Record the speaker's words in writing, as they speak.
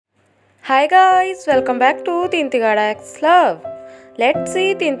Hi guys, welcome back to Teentigada X Love. Let's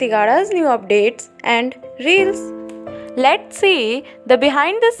see Teentigada's new updates and reels. Let's see the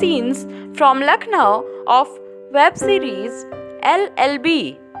behind the scenes from Lucknow of web series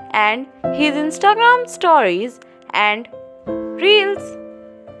LLB and his Instagram stories and reels.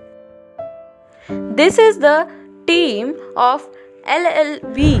 This is the team of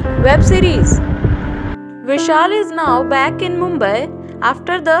LLB web series. Vishal is now back in Mumbai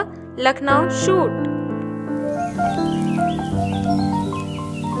after the Lucknow shoot.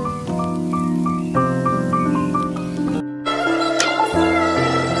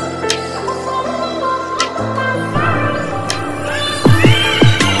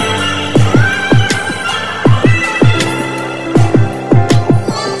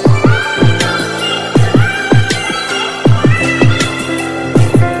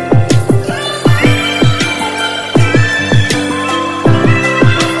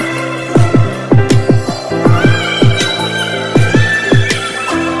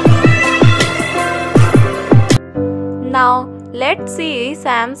 Now let's see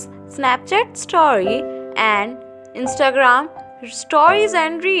Sam's Snapchat story and Instagram stories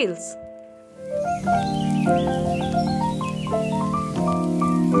and reels.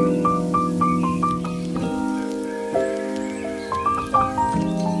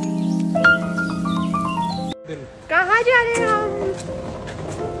 कहाँ जा रहे हैं हम?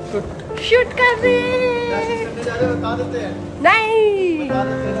 Shoot कर रहे हैं।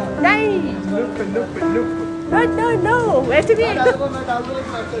 नहीं no वैसे भी एक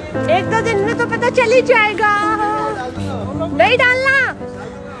दो दिन में तो पता चल ही जाएगा। नहीं डालना।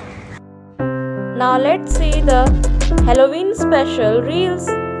 Now let's see the Halloween special reels.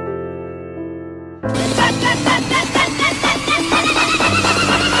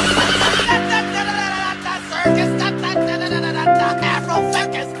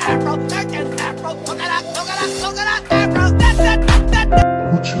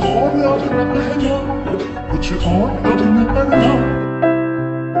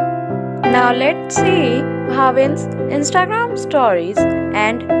 Now let's see Bhavin's Instagram stories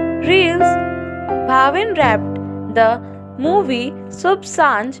and reels. Bhavin wrapped the movie Subh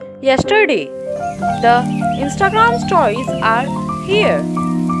Sanj yesterday. The Instagram stories are here.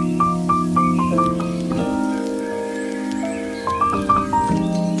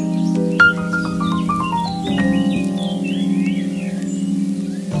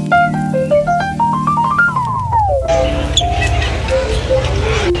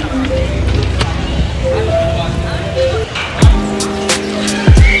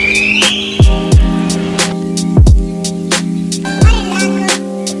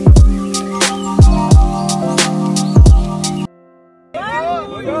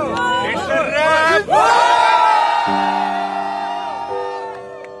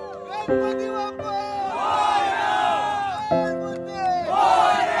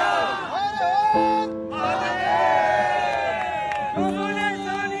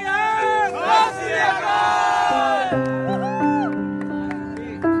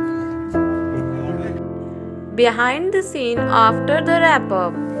 Behind the scene after the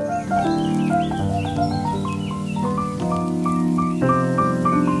wrap-up.